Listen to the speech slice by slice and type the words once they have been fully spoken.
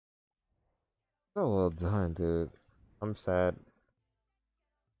So well done, dude. I'm sad.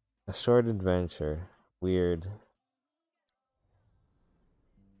 A short adventure. Weird.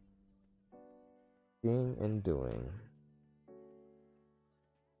 Seeing and doing.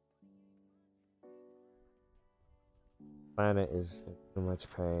 Planet is in too much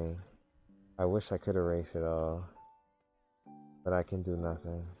pain. I wish I could erase it all, but I can do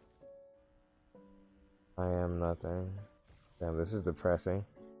nothing. I am nothing. Damn, this is depressing.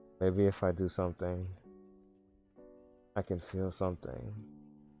 Maybe if I do something, I can feel something.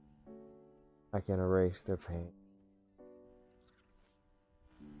 I can erase their pain.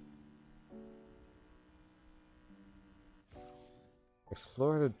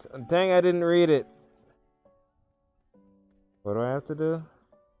 Explore the. Dang, I didn't read it. What do I have to do?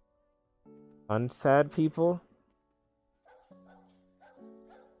 Unsad people?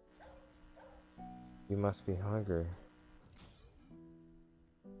 You must be hungry.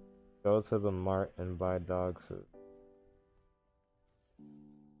 Go to the mart and buy dog food.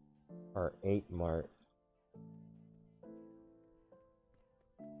 Or 8 mart.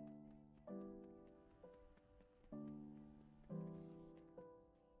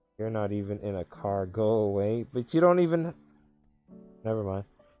 You're not even in a car. Go away. But you don't even. Never mind.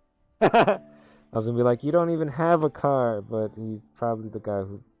 I was gonna be like, you don't even have a car, but he's probably the guy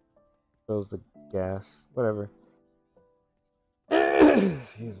who fills the gas. Whatever.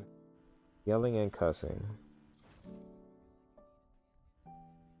 Excuse me. Yelling and cussing.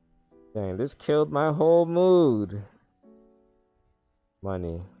 Dang, this killed my whole mood.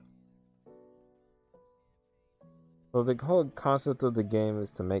 Money. So the whole concept of the game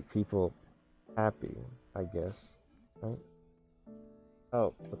is to make people happy, I guess. Right?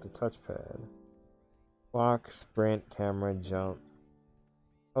 Oh, with the touchpad. Walk, sprint, camera, jump.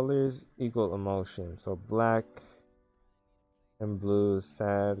 Colors equal emotion. So black and blue is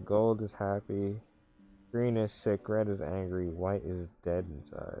sad, gold is happy, green is sick, red is angry, white is dead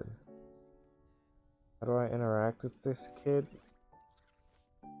inside. How do I interact with this kid?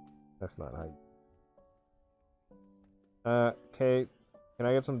 That's not how you... Kate, can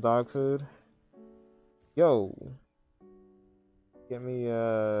I get some dog food? Yo, get me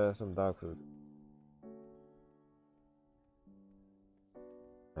some dog food.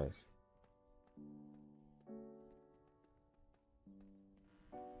 Nice.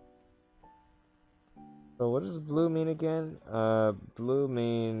 So what does blue mean again? Blue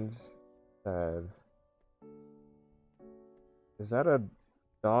means sad. Is that a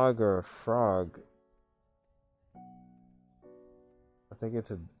dog or a frog? I think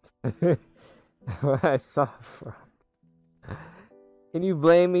it's a... I saw a frog. Can you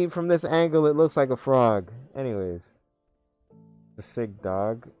blame me from this angle? It looks like a frog. Anyways, the sick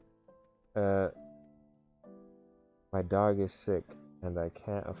dog. Uh, my dog is sick and I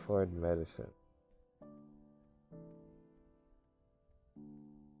can't afford medicine.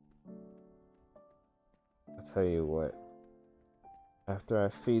 I'll tell you what. After I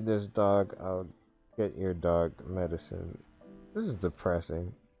feed this dog, I'll get your dog medicine. This is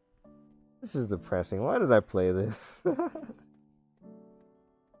depressing. This is depressing. Why did I play this?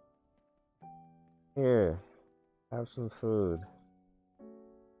 Here, have some food.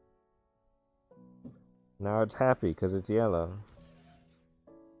 Now it's happy because it's yellow.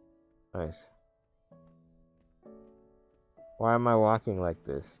 Nice. Why am I walking like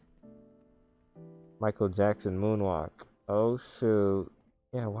this? Michael Jackson moonwalk. Oh shoot.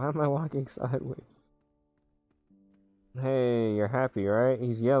 Yeah, why am I walking sideways? Hey, you're happy, right?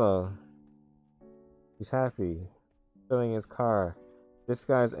 He's yellow. He's happy. Filling his car. This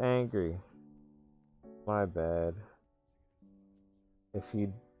guy's angry. My bad. If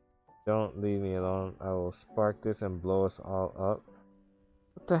you don't leave me alone, I will spark this and blow us all up.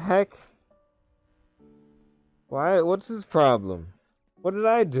 What the heck? Why? What's his problem? What did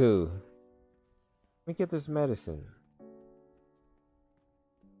I do? Let me get this medicine.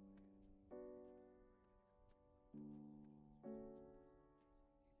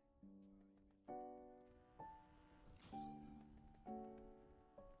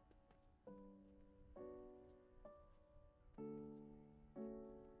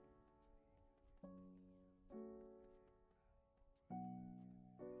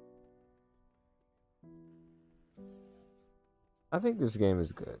 I think this game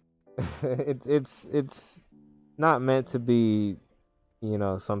is good. It's not meant to be,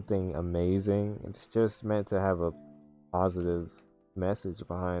 something amazing. It's just meant to have a positive message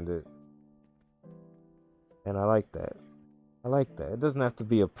behind it. And I like that. I like that. It doesn't have to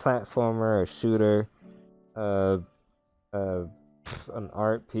be a platformer, a shooter, uh, uh, an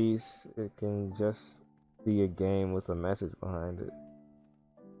art piece. It can just be a game with a message behind it.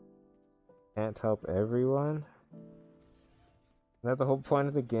 Can't help everyone? Isn't that the whole point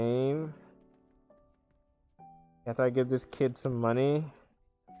of the game? Can't I give this kid some money?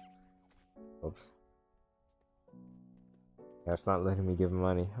 Oops. That's not letting me give him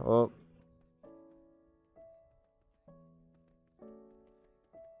money. Oh.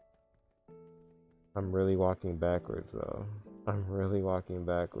 I'm really walking backwards though. I'm really walking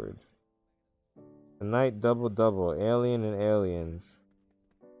backwards. The Night Double Double, Alien and Aliens.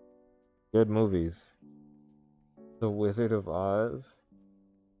 Good movies. The Wizard of Oz.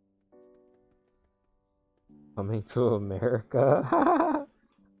 Coming to America.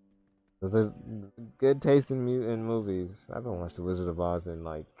 There's good taste in movies. I haven't watched The Wizard of Oz in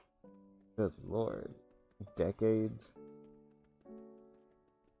like, good lord, decades.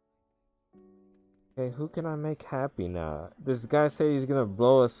 Okay, who can I make happy now? This guy said he's gonna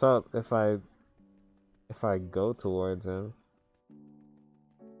blow us up if I go towards him.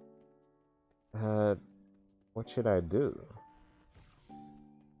 What should I do?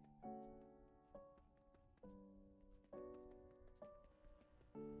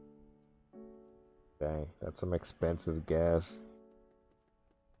 Dang, that's some expensive gas.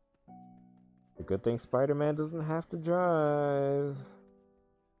 The good thing Spider-Man doesn't have to drive.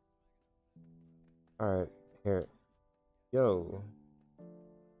 Alright, here. Yo.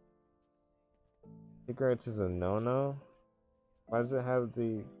 Cigarettes is a no-no? Why does it have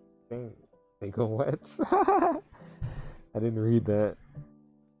the thing? Cigarettes? I didn't read that.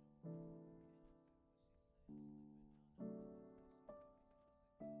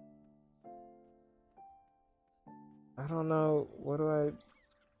 I don't know. What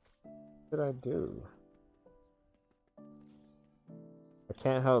should I do? I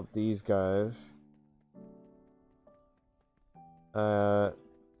can't help these guys.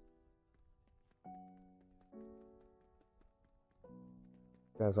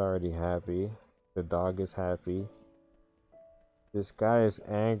 Guy's already happy. The dog is happy. This guy is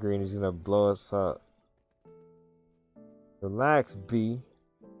angry and he's gonna blow us up. Relax, B.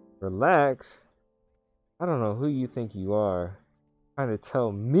 Relax. I don't know who you think you are. Trying to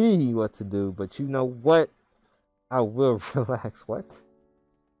tell me what to do, but you know what? I will relax. What?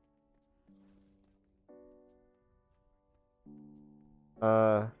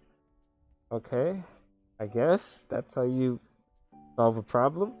 Okay. I guess that's how you solve a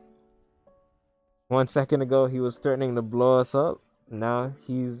problem. 1 second ago, he was threatening to blow us up. Now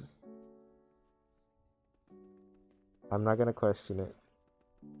he's. I'm not gonna question it.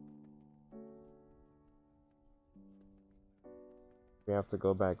 We have to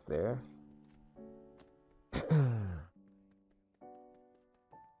go back there.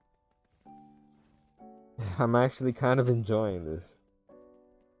 I'm actually kind of enjoying this.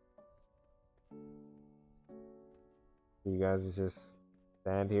 You guys just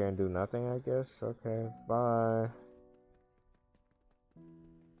stand here and do nothing, I guess? Okay, bye.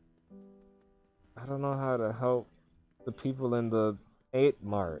 I don't know how to help the people in the 8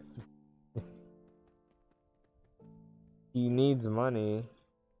 Mart. He needs money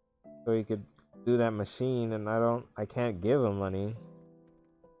so he could do that machine, and I can't give him money.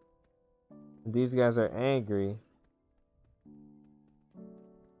 These guys are angry.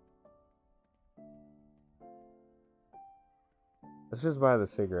 Let's just buy the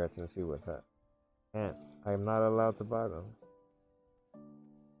cigarettes and see what's up. Can't. I'm not allowed to buy them.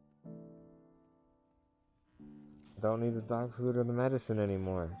 I don't need the dog food or the medicine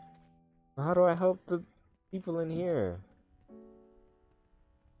anymore. How do I help the people in here?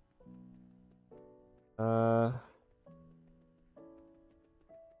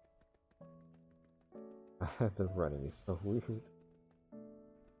 The running is so weird.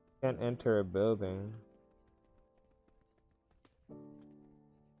 Can't enter a building.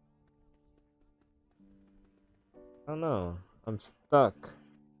 I don't know. I'm stuck.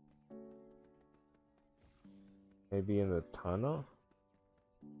 Maybe in the tunnel?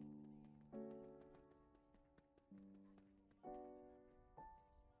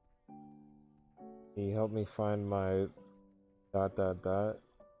 Can you help me find my ...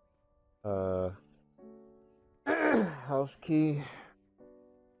 house key?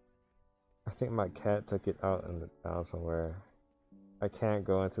 I think my cat took it out in the town somewhere. I can't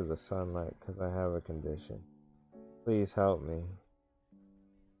go into the sunlight because I have a condition. Please help me.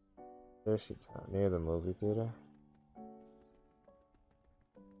 There she's out near the movie theater.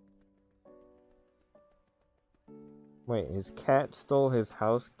 Wait, his cat stole his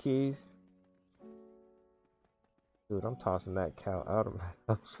house keys? Dude, I'm tossing that cow out of my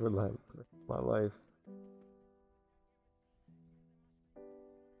house for like my life.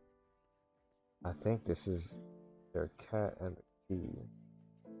 I think this is their cat and the key.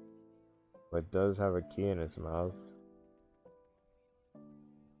 but does have a key in its mouth.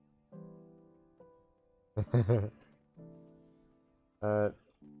 uh,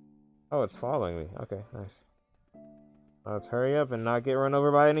 oh, it's following me. Okay, nice. Let's hurry up and not get run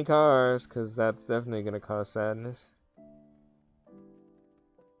over by any cars, because that's definitely going to cause sadness.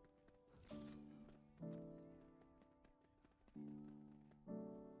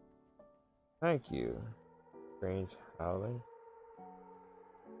 Thank you. Strange howling.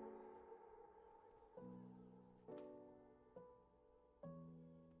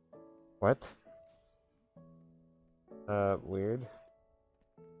 What? Weird.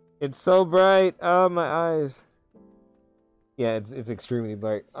 It's so bright. Oh, my eyes. Yeah, it's extremely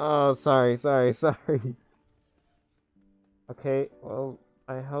bright. Oh, sorry. Okay, well,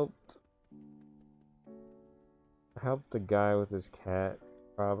 I helped the guy with his cat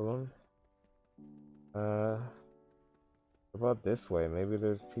problem. What about this way? Maybe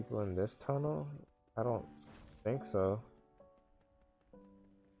there's people in this tunnel? I don't think so.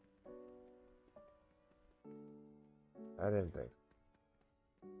 I didn't think.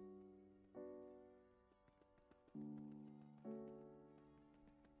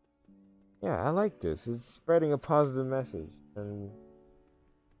 Yeah, I like this. It's spreading a positive message, and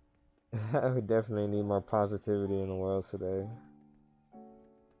I would definitely need more positivity in the world today.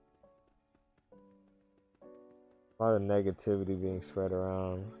 A lot of negativity being spread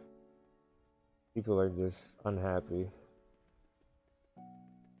around. People are just unhappy.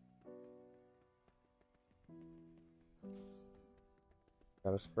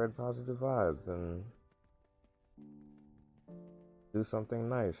 Gotta spread positive vibes and do something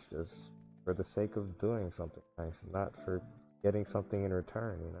nice just for the sake of doing something nice, not for getting something in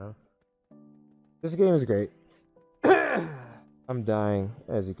return, you know? This game is great. I'm dying,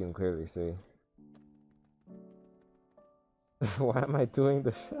 as you can clearly see. Why am I doing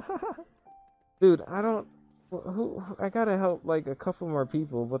this? Dude, I don't. I gotta help like a couple more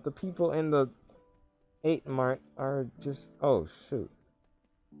people, but the people in the 8 mark are just. Oh, shoot.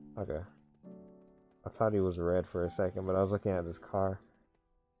 Okay. I thought he was red for a second, but I was looking at this car.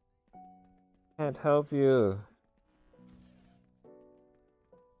 Can't help you.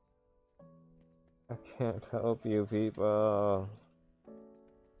 I can't help you, people.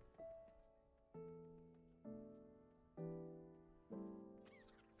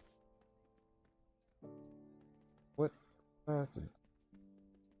 What? I have to.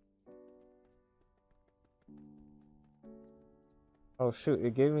 Oh, shoot.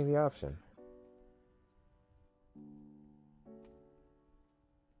 It gave me the option.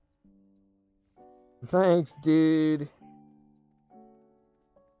 Thanks, dude.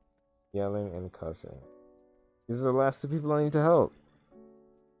 Yelling and cussing. These are the last 2 people I need to help.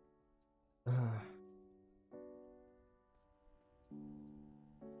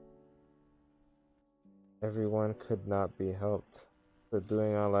 Everyone could not be helped, but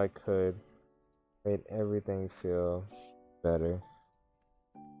doing all I could made everything feel better.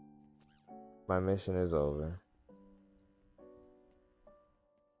 My mission is over.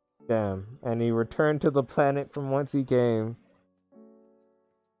 Damn, and he returned to the planet from whence he came.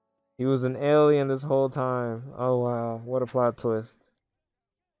 He was an alien this whole time. Oh wow, what a plot twist.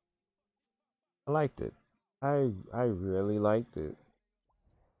 I liked it. I really liked it.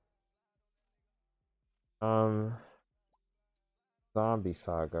 Um, Zombie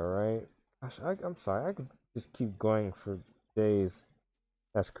Saga, right? Gosh, I'm sorry. I could just keep going for days.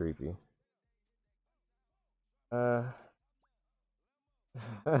 That's creepy. Uh,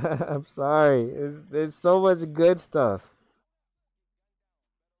 I'm sorry. There's so much good stuff.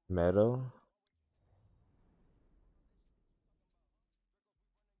 Metal.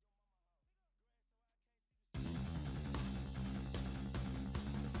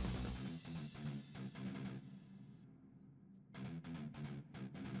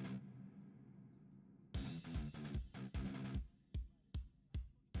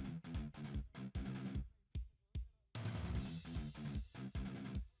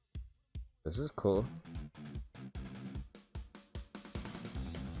 This is cool.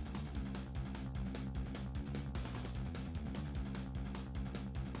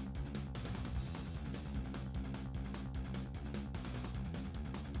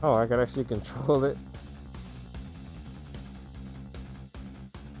 Oh, I can actually control it.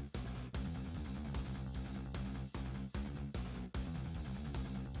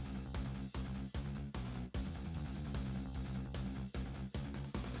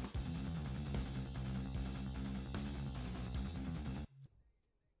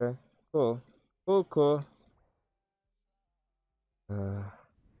 Okay, cool. Cool. Uh,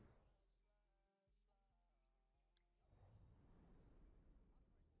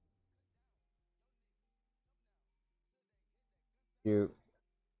 Cute.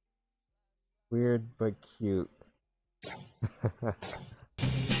 Weird but cute.